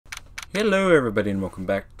Hello everybody and welcome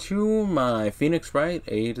back to my Phoenix Wright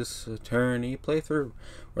Ace Attorney playthrough.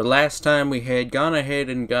 Where last time we had gone ahead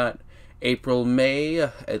and got April May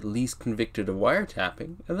at least convicted of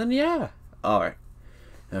wiretapping. And then alright.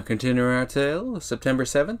 Now continuing our tale, September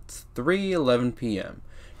 7th, 3:11 p.m.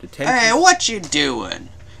 Detention. Hey, what you doing?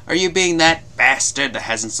 Are you being that bastard that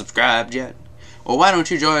hasn't subscribed yet? Well, why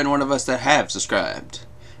don't you join one of us that have subscribed?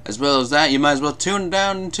 As well as that, you might as well tune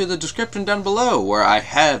down to the description down below, where I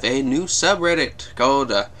have a new subreddit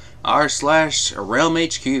called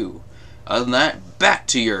r/RealmHQ. Other than that, back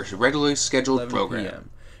to your regularly scheduled program. PM.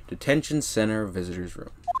 Detention Center Visitors Room.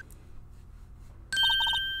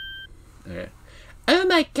 Okay. Oh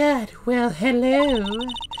my god, well, hello.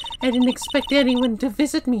 I didn't expect anyone to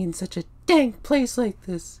visit me in such a dank place like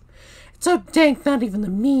this. It's so dank, not even the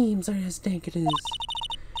memes are as dank it is.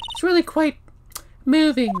 It's really quite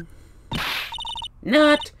moving.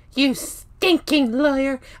 Not, you stinking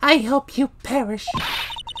liar. I hope you perish.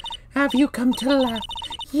 Have you come to laugh?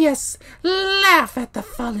 Yes, laugh at the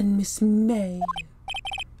fallen Miss May.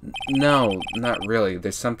 No, not really.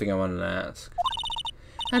 There's something I wanted to ask.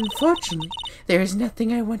 Unfortunately, there is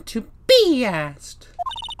nothing I want to be asked.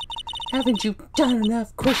 Haven't you done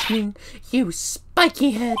enough questioning, you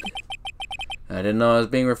spiky head? I didn't know I was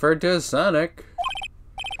being referred to as Sonic.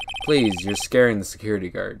 Please, you're scaring the security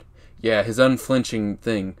guard. Yeah, his unflinching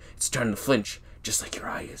thing. It's starting to flinch, just like your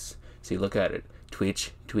eye is. See, look at it.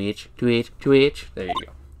 Twitch, twitch, twitch, twitch. There you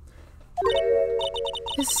go.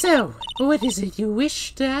 So, what is it you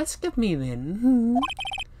wish to ask of me then?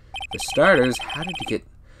 For starters, how did you get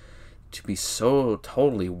to be so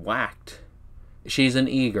totally whacked? She's an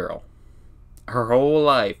e-girl. Her whole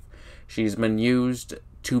life, she's been used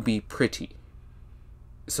to be pretty.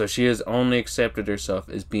 So she has only accepted herself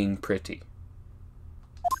as being pretty.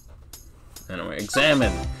 Anyway,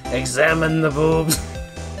 examine the boobs.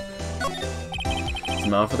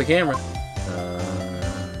 Smile for the camera.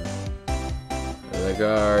 The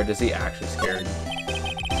guard, is he actually scared?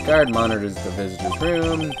 This guard monitors the visitor's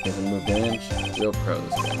room, doesn't move an inch, real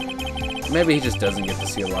pros. Maybe he just doesn't get to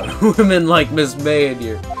see a lot of women like Miss May in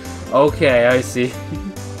here. Okay, I see.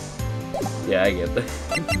 Yeah, I get that.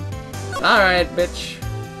 Alright, bitch.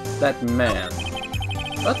 That man.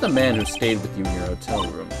 About the man who stayed with you in your hotel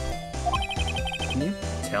room. Can you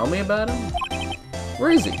tell me about him?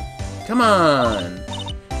 Where is he? Come on!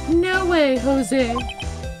 No way, Jose.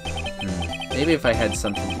 Maybe if I had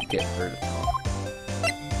something to get her to talk.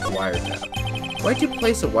 A wiretap. Why'd you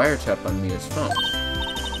place a wiretap on Mia's phone?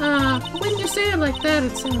 When you say it like that,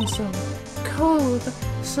 it sounds so cold,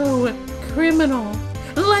 so criminal.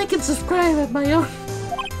 Like and subscribe at my own.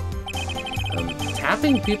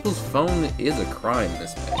 Tapping people's phone is a crime,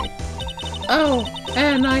 Miss May. Oh,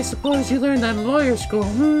 and I suppose you learned that in lawyer school,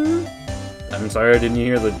 I'm sorry, didn't you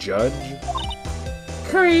hear the judge?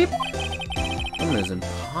 Creep. Woman is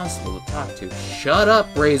impossible to talk to. Shut up,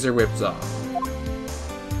 Razor Whips off.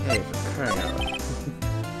 Hey, for crying out loud.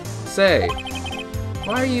 Say,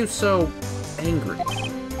 why are you so angry?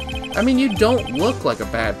 I mean, you don't look like a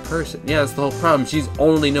bad person. Yeah, that's the whole problem. She's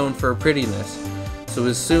only known for her prettiness. So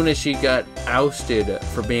as soon as she got ousted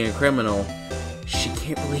for being a criminal, she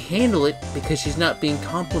can't really handle it because she's not being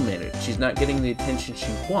complimented. She's not getting the attention she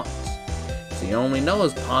wants. So you only know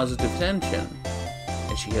is positive attention.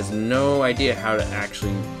 And she has no idea how to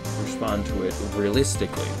actually respond to it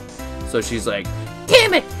realistically. So she's like,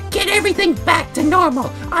 damn it! Get everything back to normal!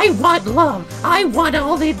 I want love! I want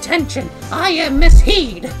all the attention! I am Miss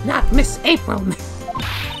Heed, not Miss April.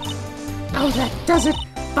 Oh, that does it!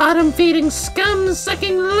 Bottom-feeding,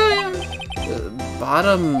 scum-sucking liar!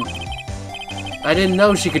 Bottom? I didn't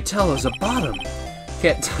know she could tell I was a bottom.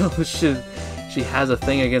 Can't tell if she has a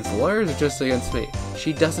thing against lawyers or just against me.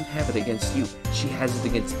 She doesn't have it against you. She has it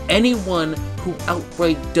against anyone who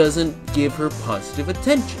outright doesn't give her positive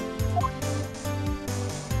attention.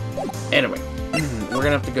 Anyway, we're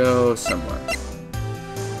gonna have to go somewhere.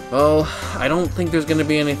 Well, I don't think there's gonna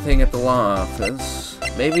be anything at the law office.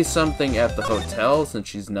 Maybe something at the hotel since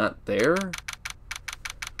she's not there?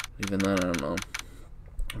 Even then, I don't know.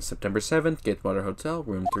 September 7th, Gatewater Hotel,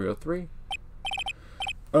 room 303.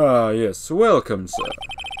 Yes, welcome, sir.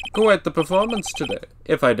 Quite the performance today,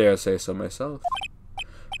 if I dare say so myself.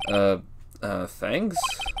 Thanks?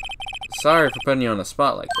 Sorry for putting you on the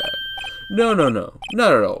spot like that. No,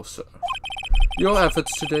 not at all, sir. Your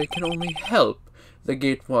efforts today can only help the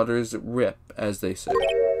Gatewater's rep, as they say.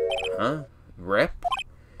 Huh? Rep?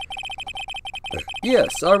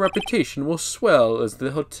 Yes, our reputation will swell as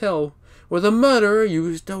the hotel where the murderer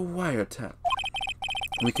used a wiretap.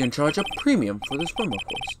 We can charge a premium for this room, of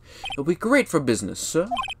course. It'll be great for business, sir.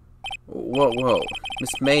 Whoa.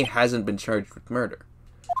 Miss May hasn't been charged with murder.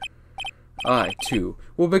 I, too,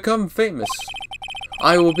 will become famous.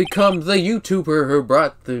 I will become the YouTuber who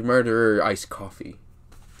brought the murderer iced coffee.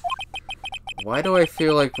 Why do I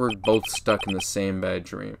feel like we're both stuck in the same bad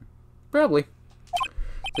dream? Probably.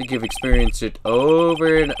 I think you've experienced it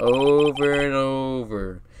over and over and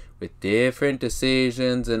over. With different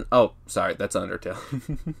decisions and... Oh, sorry, that's Undertale.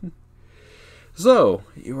 So,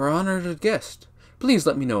 you are honored as a guest. Please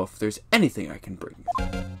let me know if there's anything I can bring you.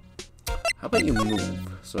 How about you move,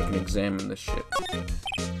 so I can examine this shit?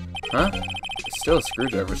 Huh? There's still a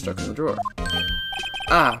screwdriver stuck in the drawer.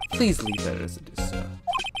 Ah, please leave that as it is, sir.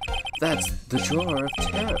 That's the Drawer of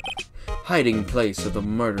Terror, hiding place of the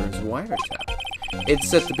murderer's wiretap. It's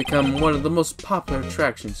set to become one of the most popular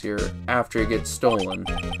attractions here after it gets stolen.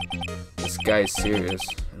 This guy's serious.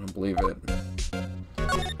 I don't believe it.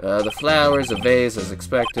 The flowers, a vase as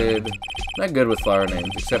expected. Not good with flower names,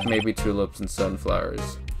 except maybe tulips and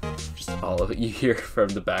sunflowers. Just all of it you hear from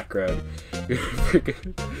the background.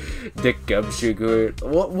 Dick Gumshoe.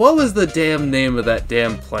 What was the damn name of that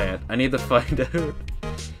damn plant? I need to find out.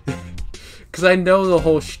 Because I know the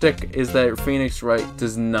whole shtick is that Phoenix Wright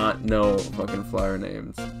does not know fucking flower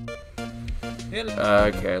names.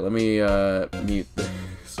 Okay, let me mute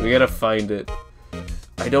this. We gotta find it.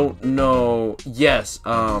 I don't know. Yes,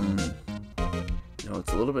 no,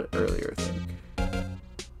 it's a little bit earlier, I think.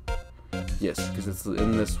 Yes, because it's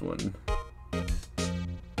in this one.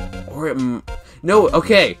 Or it... No,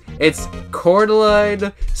 okay. It's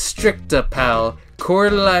Cordyline stricta, pal.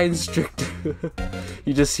 Cordyline stricta.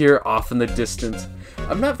 You just hear it off in the distance.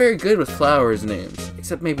 I'm not very good with flowers names,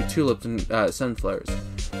 except maybe tulips and sunflowers.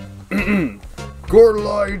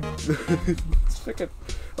 Cordyline.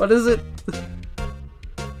 What is it?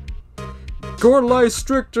 Cordyline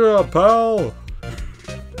stricta, pal.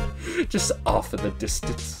 Just off in the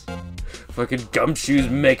distance. Fucking Gumshoe's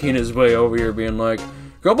making his way over here being like,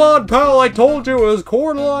 come on, pal, I told you it was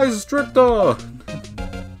Cordyline stricta.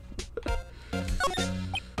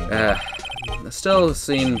 Still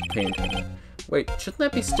seen painting. Wait, shouldn't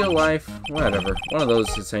that be still life? Whatever. One of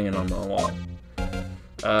those is hanging on the wall.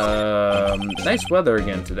 Nice weather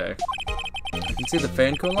again today. You can see the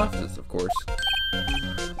fan cool offices, of course.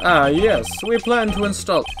 Ah, yes, we plan to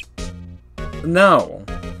install... No.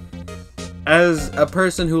 As a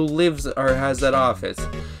person who lives or has that office,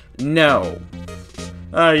 no.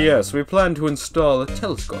 Ah, yes, we plan to install a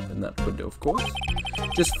telescope in that window, of course.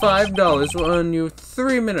 Just $5 will earn you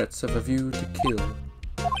 3 minutes of a view to kill.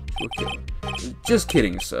 Just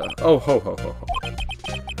kidding, sir. Oh, ho, ho, ho, ho.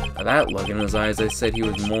 By that look in his eyes, I said he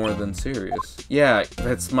was more than serious. Yeah,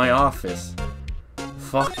 that's my office.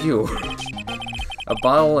 Fuck you. A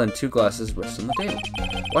bottle and 2 glasses rest on the table.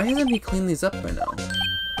 Why hasn't he cleaned these up by now?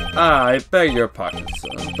 Ah, I beg your pardon, sir,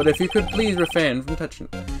 but if you could please refrain from touching...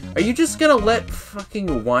 Are you just gonna let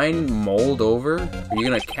fucking wine mold over? Or are you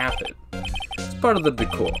gonna cap it? It's part of the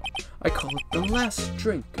decor. I call it the last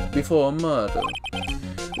drink before a murder.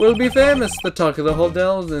 We'll be famous, the talk of the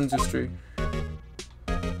hotel industry.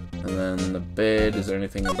 And then the bed, is there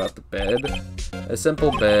anything about the bed? A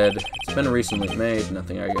simple bed, it's been recently made,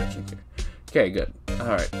 nothing I got you here. Okay, good.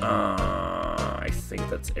 Alright, I think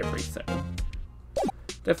that's everything.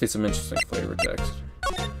 Definitely some interesting flavor text.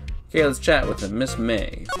 Okay, let's chat with him. Miss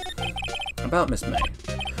May. About Miss May.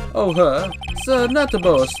 Oh, her? Sir, not to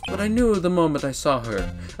boast, but I knew the moment I saw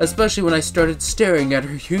her. Especially when I started staring at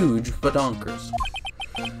her huge badonkers.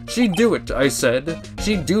 She'd do it, I said.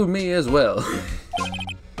 She'd do me as well.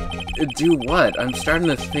 Do what? I'm starting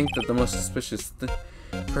to think that the most suspicious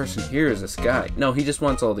person here is this guy. No, he just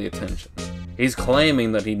wants all the attention. He's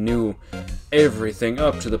claiming that he knew everything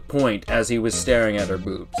up to the point as he was staring at her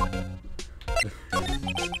boobs.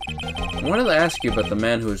 I wanted to ask you about the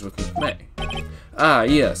man who was with Miss May. Ah,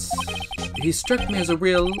 yes. He struck me as a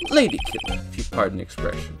real lady killer, if you pardon the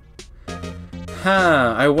expression.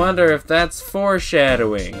 Huh, I wonder if that's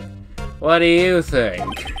foreshadowing. What do you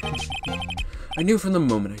think? I knew from the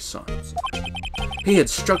moment I saw him. He had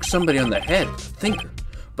struck somebody on the head, a thinker,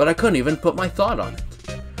 but I couldn't even put my thought on it.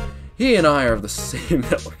 He and I are of the same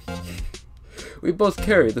ilk. We both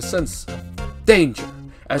carry the sense of danger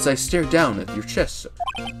as I stare down at your chest, sir.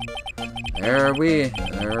 There we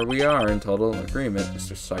are in total agreement,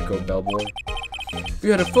 Mr. Psycho Bellboy. If you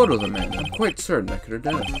had a photo of the man, I'm quite certain I could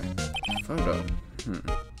identify him. Photo?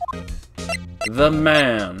 The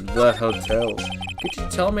man, the hotel. Could you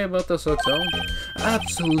tell me about this hotel?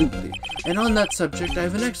 Absolutely. And on that subject, I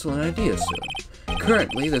have an excellent idea, sir.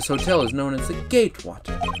 Currently, this hotel is known as the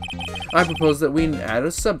Gatewater. I propose that we add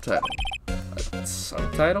a subtitle. A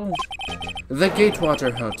subtitle? The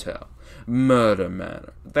Gatewater Hotel. Murder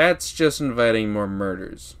Manor. That's just inviting more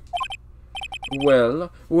murders.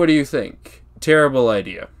 Well, what do you think? Terrible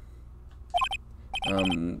idea.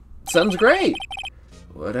 Sounds great.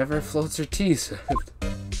 Whatever floats her teeth.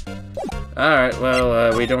 Alright,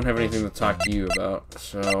 well, we don't have anything to talk to you about,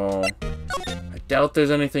 so I doubt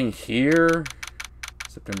there's anything here.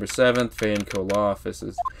 September 7th, Fanco Law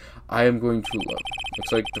Offices. I am going to look.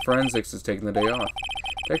 Looks like the forensics is taking the day off.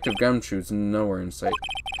 Detective Gumshoe's nowhere in sight.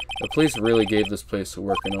 The police really gave this place a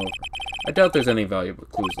working over. I doubt there's any valuable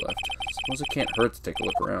clues left. Suppose it can't hurt to take a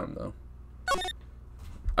look around, though.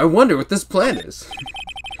 I wonder what this plant is.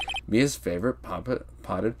 Mia's favorite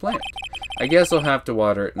potted plant. I guess I'll have to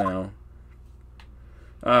water it now.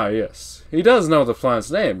 Ah, yes. He does know the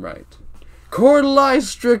plant's name, right? Cordyli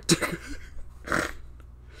stricta.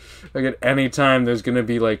 Like at any time there's gonna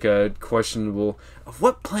be like a questionable of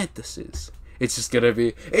what plant this is. It's just gonna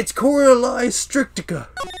be, it's Cordyli strictica.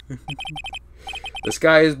 The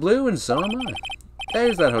sky is blue and so am I.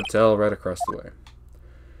 There's that hotel right across the way.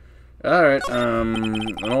 Alright,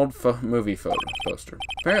 an old movie poster.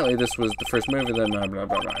 Apparently this was the first movie that blah blah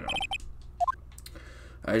blah blah.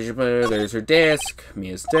 There's her desk,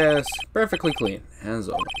 Mia's desk, perfectly clean, as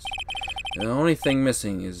always. The only thing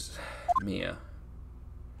missing is Mia.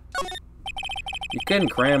 You can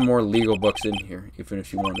cram more legal books in here, even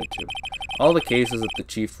if you wanted to. All the cases that the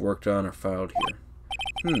chief worked on are filed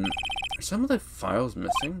here. Are some of the files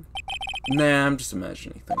missing? Nah, I'm just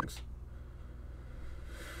imagining things.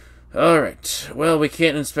 Alright, well, we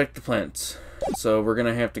can't inspect the plants, so we're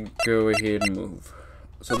gonna have to go ahead and move.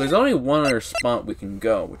 So there's only one other spot we can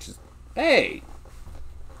go, which is... Hey!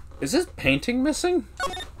 Is this painting missing?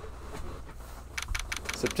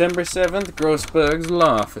 September 7th, Grossberg's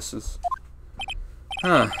Law Offices.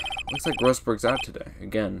 Huh. Looks like Grossberg's out today,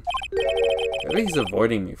 again. Maybe he's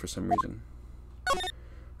avoiding me for some reason.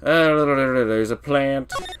 There's a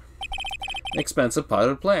plant. An expensive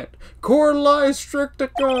potted plant. Cordyli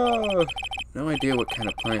strictica! No idea what kind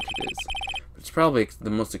of plant it is, but it's probably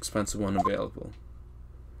the most expensive one available.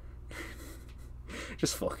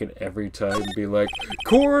 Just fucking every time be like,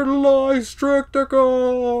 Cordyli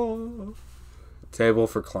strictica! Table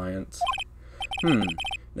for clients.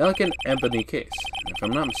 Delicate ebony case. If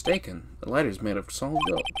I'm not mistaken, the lighter's made of solid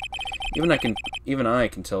gold. Even I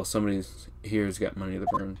can tell somebody here's got money to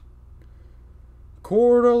burn.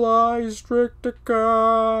 Cordyli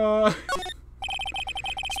strictica.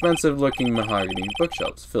 Expensive looking mahogany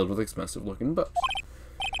bookshelves filled with expensive looking books.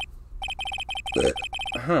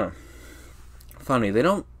 Huh. Funny, they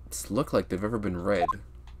don't look like they've ever been read.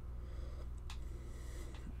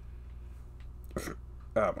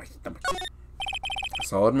 Oh, my stomach. A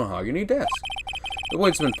solid mahogany desk. The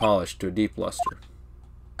wood's been polished to a deep luster.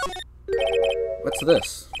 What's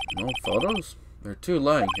this? No photos? There are two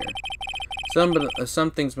lying here.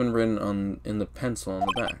 Something's been written in the pencil on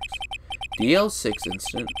the backs. DL6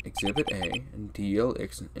 Incident Exhibit A and DL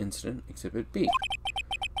Incident Exhibit B.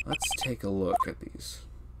 Let's take a look at these.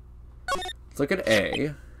 Let's look at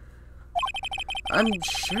A. I'm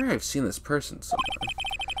sure I've seen this person somewhere.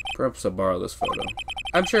 Perhaps I'll borrow this photo.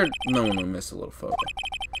 I'm sure no one will miss a little photo.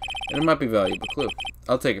 And it might be a valuable clue.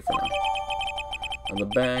 I'll take it for now. On the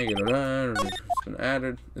bag, it's been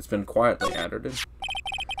added. It's been quietly added.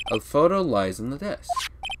 A photo lies on the desk.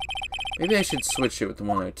 Maybe I should switch it with the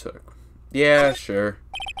one I took. Yeah, sure.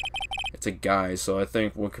 It's a guy, so I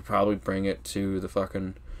think we could probably bring it to the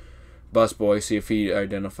fucking busboy, see if he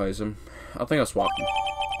identifies him. I think I'll swap him.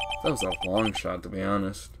 That was a long shot, to be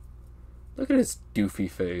honest. Look at his doofy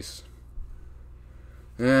face.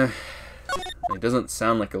 He doesn't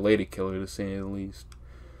sound like a lady killer, to say the least.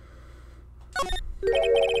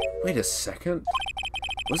 Wait a second.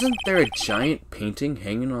 Wasn't there a giant painting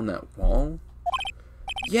hanging on that wall?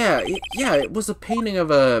 Yeah, it was a painting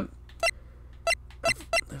of a...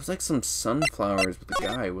 It was like some sunflowers with a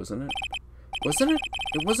guy, wasn't it? Wasn't it?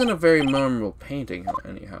 It wasn't a very memorable painting,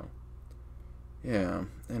 anyhow. Yeah,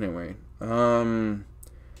 anyway. I don't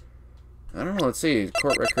know, let's see.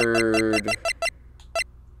 Court record...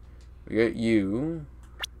 We got you.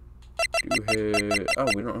 Oh,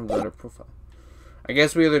 we don't have that in profile. I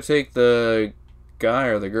guess we either take the guy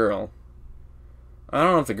or the girl. I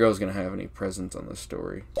don't know if the girl's gonna have any presence on this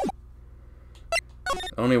story.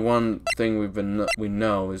 Only one thing we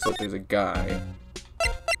know is that there's a guy.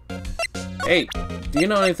 Hey, do you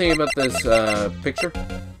know anything about this picture?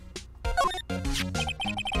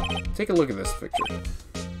 Take a look at this picture.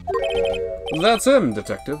 That's him,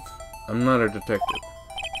 detective. I'm not a detective.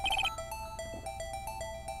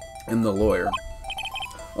 I'm the lawyer.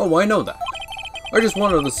 Oh, I know that. I just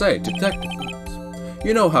wanted to say, detective things.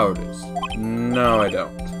 You know how it is. No, I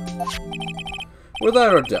don't.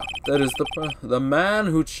 Without a doubt, that is the man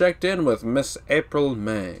who checked in with Miss April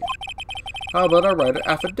May. How about I write an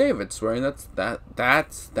affidavit swearing that's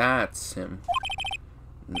him?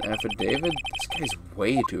 An affidavit? This guy's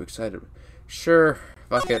way too excited. Sure,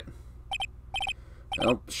 fuck it.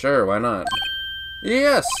 Oh, sure, why not?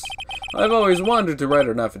 Yes! I've always wanted to write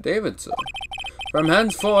an affidavit, so. From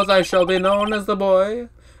henceforth I shall be known as the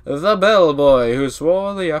bellboy who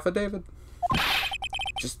swore the affidavit.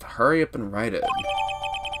 Just hurry up and write it.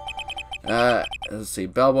 Let's see.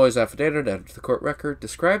 Bellboy's affidavit added to the court record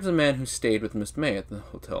describes a man who stayed with Miss May at the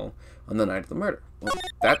hotel on the night of the murder. Well,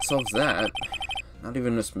 that solves that. Not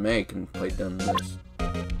even Miss May can play dumb this.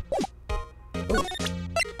 Oh.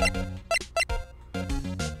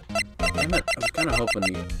 Damn it. I was kind of hoping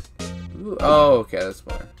you... Ooh, oh, okay, that's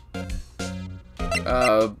fine.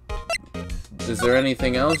 Is there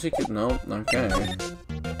anything else you could... Nope, okay.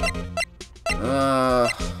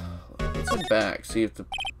 Let's head back, see if the...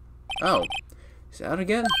 Oh, he's out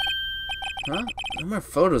again? Huh? No more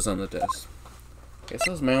photos on the desk. Guess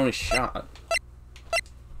that was my only shot.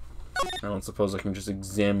 I don't suppose I can just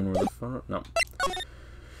examine where the photo... No.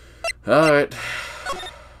 Alright.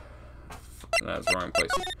 That's the wrong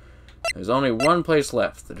place. There's only one place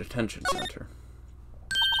left, the detention center.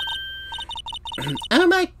 Oh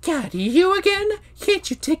my god, you again? Can't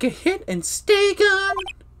you take a hit and stay gone?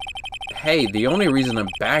 Hey, the only reason I'm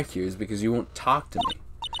back here is because you won't talk to me.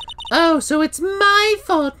 Oh, so it's my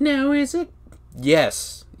fault now, is it?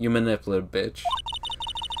 Yes, you manipulative bitch.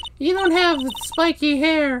 You don't have spiky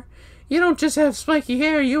hair. You don't just have spiky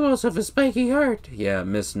hair, you also have a spiky heart. Yeah,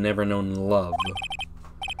 Miss Never Known Love.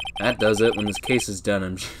 That does it. When this case is done,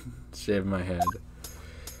 I'm shaving my head.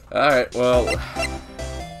 Alright, well...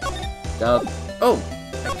 oh!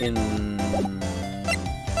 I can...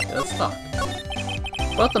 Let's talk.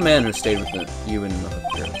 About the man who stayed with you in the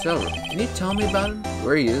hotel room. Can you tell me about him?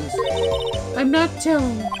 Where he is? I'm not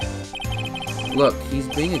telling. Look, he's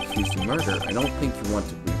being accused of murder. I don't think you want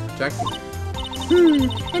to be protected.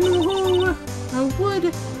 And who would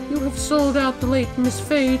you have sold out the late Miss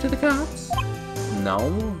Fay to the cops?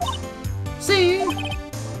 No. See?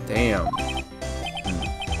 Damn.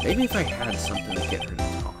 Maybe if I had something to get her to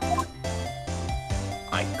talk.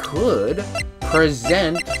 I could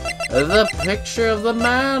present the picture of the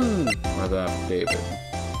man or the affidavit.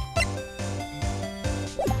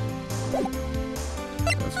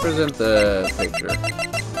 Let's present the picture.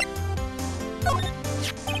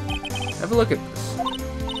 Have a look at this.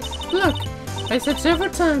 Look, I said several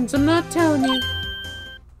times, I'm not telling you.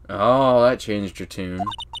 Oh, that changed your tune.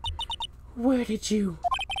 Where did you?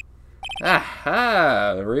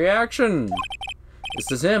 Aha! Reaction! This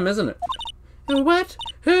is him, isn't it? What?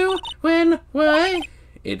 Who? When? Why?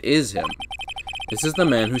 It is him. This is the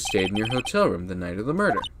man who stayed in your hotel room the night of the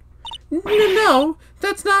murder. No,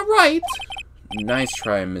 that's not right. Nice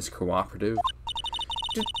try, Miss Cooperative.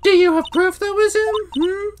 Do you have proof that was him?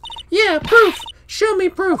 Yeah, proof. Show me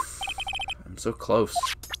proof. I'm so close.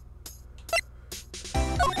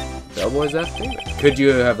 Bellboy's affidavit. Could you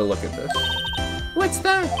have a look at this? What's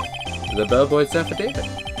that? The Bellboy's affidavit.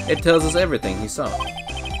 It tells us everything he saw.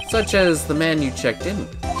 Such as the man you checked in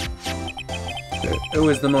with. It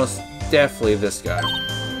was the most definitely this guy.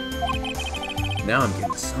 Now I'm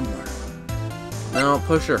getting somewhere. Now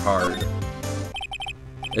push her hard.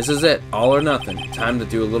 This is it. All or nothing. Time to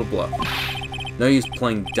do a little bluff. No use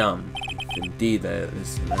playing dumb. Indeed, that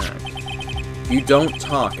is an act. If you don't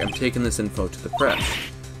talk, I'm taking this info to the press.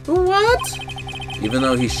 What? Even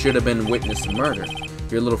though he should have been witness to murder,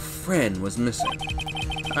 your little friend was missing.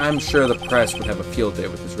 I'm sure the press would have a field day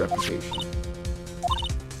with his reputation.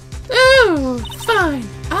 Oh, fine.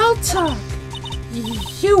 I'll talk.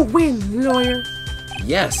 You win, lawyer.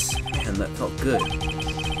 Yes! Man, that felt good.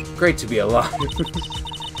 Great to be alive.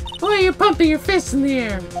 Why are you pumping your fists in the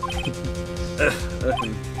air?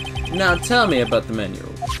 Now tell me about the menu.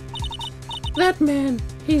 That man,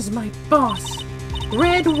 he's my boss.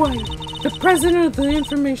 Red White, the president of the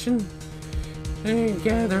information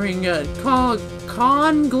gathering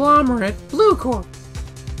conglomerate Blue Corp.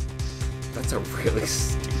 That's a really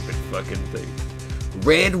stupid fucking thing.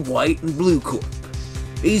 Red, White, and Blue Corp.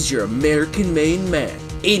 He's your American main man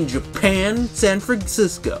in Japan, San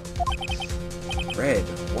Francisco. Red,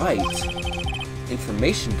 White,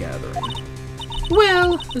 information gathering.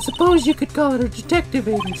 Well, I suppose you could call it a detective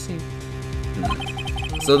agency.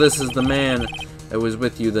 So this is the man that was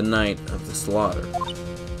with you the night of the slaughter.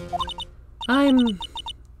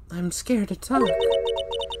 I'm scared to talk.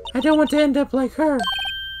 I don't want to end up like her.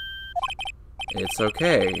 It's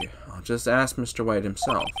okay. I'll just ask Mr. White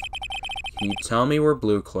himself. Can you tell me where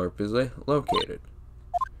Blue Corp is located?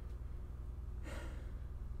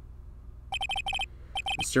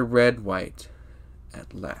 Mr. Red White.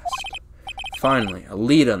 At last. Finally, a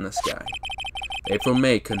lead on this guy. April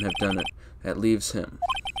May couldn't have done it. That leaves him.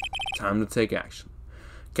 Time to take action.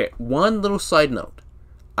 Okay, one little side note.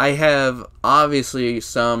 I have obviously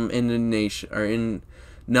some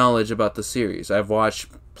knowledge about the series. I've watched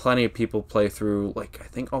plenty of people play through, like, I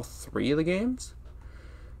think all 3 of the games.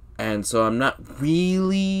 And so I'm not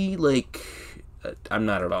really, like, I'm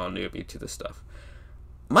not at all a newbie to this stuff.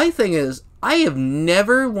 My thing is, I have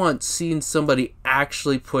never once seen somebody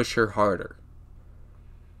actually push her harder.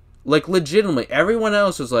 Like, legitimately, everyone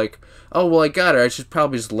else was like, oh, well, I got her. I should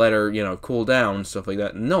probably just let her, you know, cool down and stuff like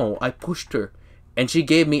that. No, I pushed her. And she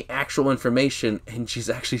gave me actual information, and she's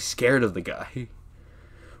actually scared of the guy.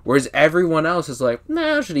 Whereas everyone else is like,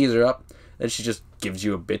 nah, I should ease her up. And she just gives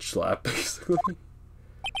you a bitch slap, basically.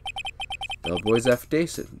 Bellboy's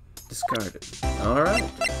affidavit. Discarded. Alright.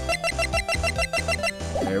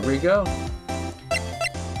 There we go.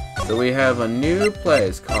 So we have a new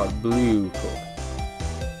place called Blue Corp.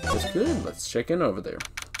 That's good. Let's check in over there.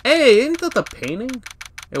 Hey, isn't that the painting?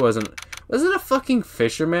 It wasn't. Was it a fucking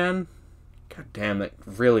fisherman? God damn, that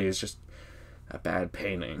really is just a bad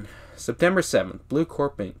painting. September 7th, Blue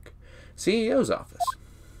Corp Inc. CEO's office.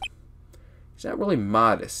 He's not really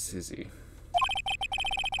modest, is he?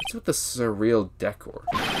 What's with the surreal decor?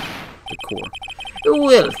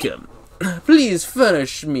 Welcome. Please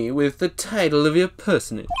furnish me with the title of your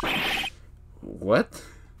personage. What?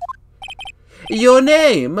 Your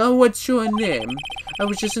name? What's your name? I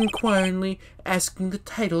was just inquiringly asking the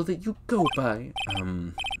title that you go by.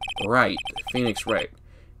 Wright. Phoenix Wright.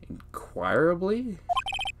 Inquirably?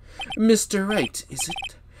 Mr. Wright, is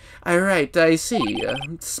it? Right, I see.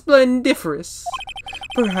 Splendiferous.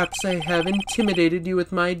 Perhaps I have intimidated you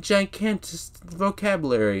with my gigantic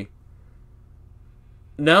vocabulary.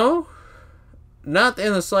 No? Not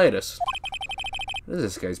in the slightest. What is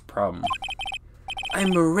this guy's problem?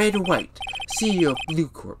 I'm a Red White, CEO of Blue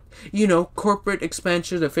Corp. You know, corporate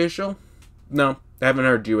expansion official? No, I haven't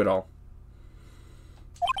heard you at all.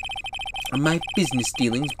 My business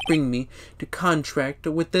dealings bring me to contract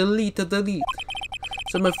with the elite of the elite.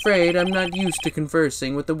 So I'm afraid I'm not used to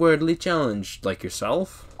conversing with the worldly challenged, like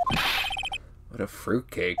yourself. What a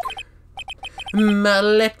fruitcake.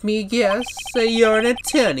 Let me guess, you're an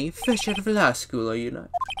attorney, fresh out of law school, are you not?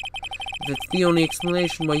 That's the only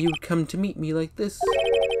explanation why you would come to meet me like this.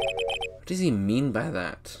 What does he mean by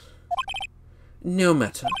that? No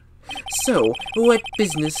matter. So, what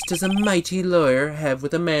business does a mighty lawyer have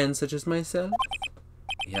with a man such as myself?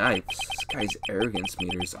 Yikes, this guy's arrogance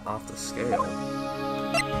meter is off the scale.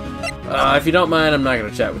 If you don't mind, I'm not going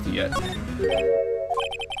to chat with you yet.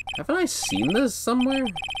 Haven't I seen this somewhere?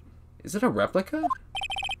 Is it a replica?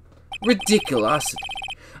 Ridiculosity.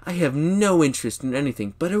 I have no interest in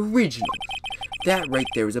anything but originals. That right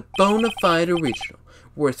there is a bona fide original.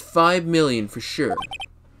 Worth $5 million for sure.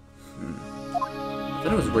 I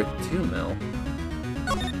thought it was worth $2 million.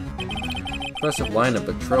 Impressive lineup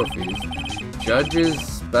of trophies. Judges,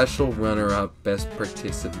 special runner-up, best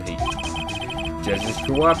participation. Judges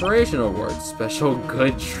Cooperation Award, special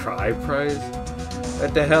good try prize.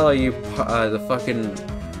 What the hell are you, the fucking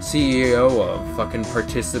CEO of fucking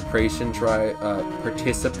participation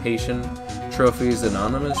trophies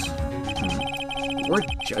anonymous? The word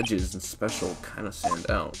judges and special kind of stand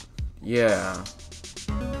out. Yeah.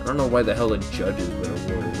 I don't know why the hell the judges would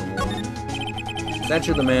award an award.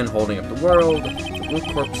 Statue of the man holding up the world. The Blue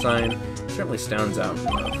Corp sign certainly stands out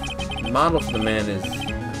enough. The model for the man is,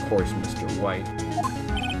 of course, Mr. White.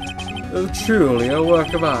 Oh, truly a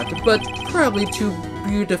work of art, but probably too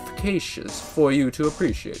beautificacious for you to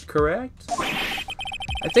appreciate, correct?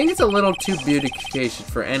 I think it's a little too beautificacious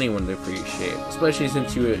for anyone to appreciate, especially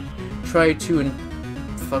since you try to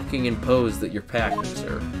fucking impose that you're packing,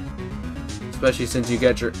 sir. Especially since you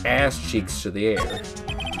got your ass cheeks to the air.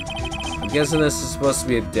 I'm guessing this is supposed to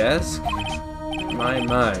be a desk? My.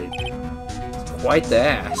 It's quite the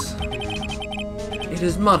ass. It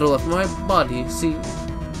is model of my body, see?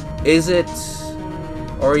 Is it?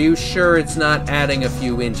 Or are you sure it's not adding a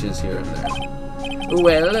few inches here and there?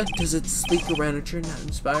 Well, does its sleek furniture not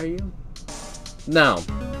inspire you? No.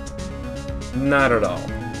 Not at all.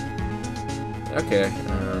 Okay,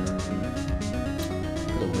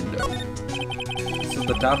 the window. This is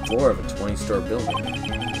the top floor of a 20-story building.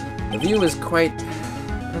 The view is quite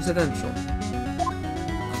presidential.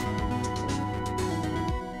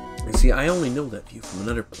 You see, I only know that view from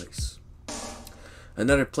another place.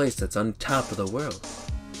 Another place that's on top of the world.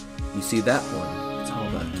 You see that one, it's all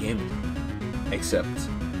about gambling. Except,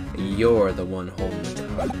 you're the one holding the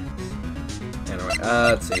cards. Anyway,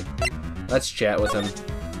 let's see. Let's chat with him.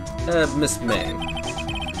 Miss May.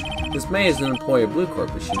 Miss May is an employee of Blue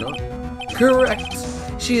Corp, is she not? Correct.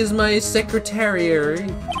 She is my secretary.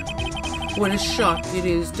 What a shock it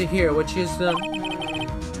is to hear what she has done.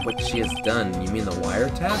 What she has done? You mean the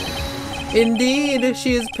wiretap? Indeed,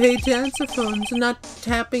 she has paid to answer phones. Not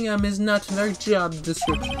tapping them is not in our job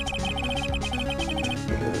description.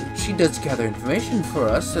 She does gather information for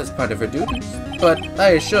us as part of her duties, but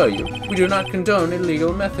I assure you, we do not condone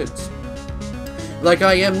illegal methods. Like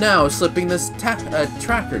I am now slipping this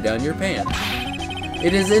tracker down your pants.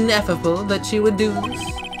 It is ineffable that she would do this.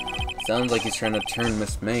 Sounds like he's trying to turn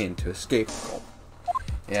Miss May into a scapegoat.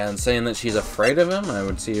 Yeah, and saying that she's afraid of him, I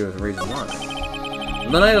would see it with a reason why.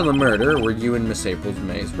 On the night of the murder, were you in Miss April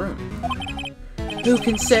May's room? Who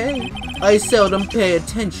can say? I seldom pay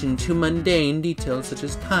attention to mundane details such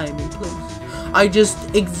as time and place. I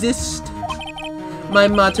just exist. My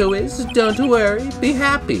motto is, don't worry, be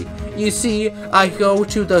happy. You see, I go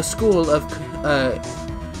to the school of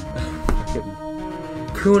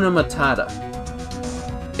Kuna Matata.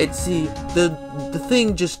 The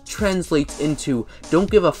thing just translates into don't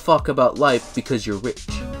give a fuck about life because you're rich.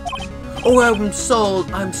 Or I'm so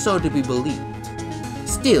to be believed.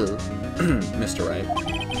 Still, Mr. Wright,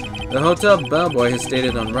 the hotel bellboy has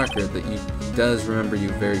stated on record that he does remember you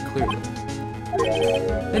very clearly.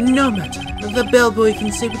 No matter, the bellboy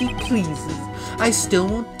can say what he pleases. I still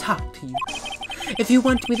won't talk to you. If you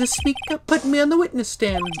want me to speak up, put me on the witness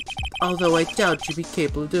stand. Although I doubt you'd be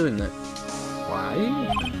capable of doing that. Why?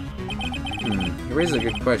 You raise a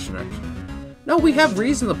good question, actually. No, we have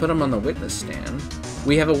reason to put him on the witness stand.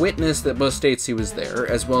 We have a witness that both states he was there,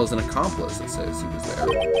 as well as an accomplice that says he was there.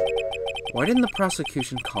 Why didn't the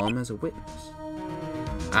prosecution call him as a witness?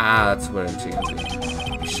 Ah, that's what I'm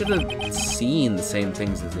seeing. You should have seen the same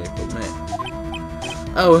things as April May.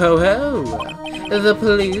 Oh ho ho! The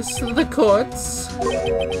police, the courts.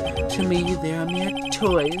 To me, they are mere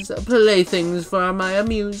toys, playthings for my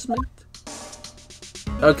amusement.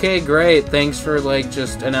 Okay, great. Thanks for, like,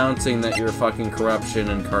 just announcing that you're fucking corruption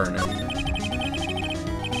incarnate.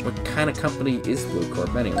 What kind of company is Blue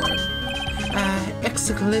Corp, anyway?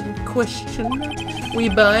 Excellent question. We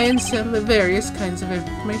buy and sell various kinds of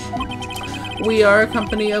information. We are a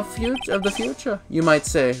company of the future. You might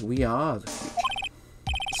say, we are the future.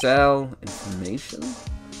 Sell information?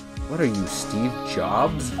 What are you, Steve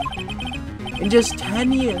Jobs? In just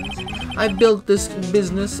 10 years, I built this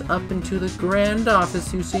business up into the grand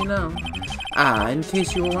office you see now. Ah, in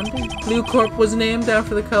case you were wondering, Blue Corp was named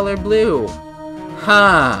after the color blue.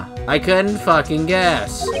 Ha! I couldn't fucking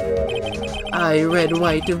guess. I, Red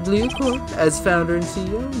White of Blue Corp, as founder and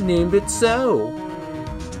CEO, named it so.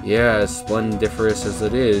 Yeah, as splendiferous as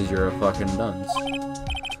it is, you're a fucking dunce.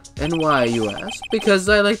 And why, you ask? Because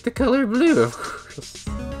I like the color blue, of course.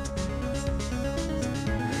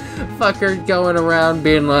 Fucker going around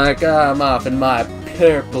being like, I'm off in my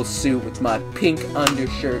purple suit with my pink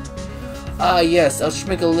undershirt. Ah, yes, I'll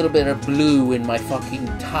sprinkle a little bit of blue in my fucking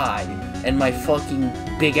tie. And my fucking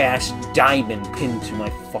big-ass diamond pinned to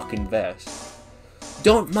my fucking vest.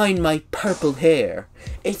 Don't mind my purple hair.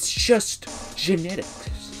 It's just genetics.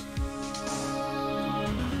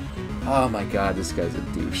 Oh my god, this guy's a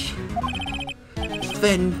douche.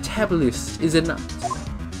 Fantabulous, is it not?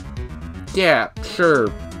 Yeah,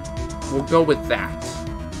 sure. We'll go with that.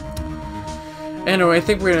 Anyway, I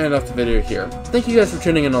think we're gonna end off the video here. Thank you guys for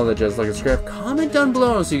tuning in. All that jazz. Like and subscribe, comment down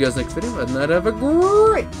below, and see you guys next video. And have a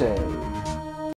great day.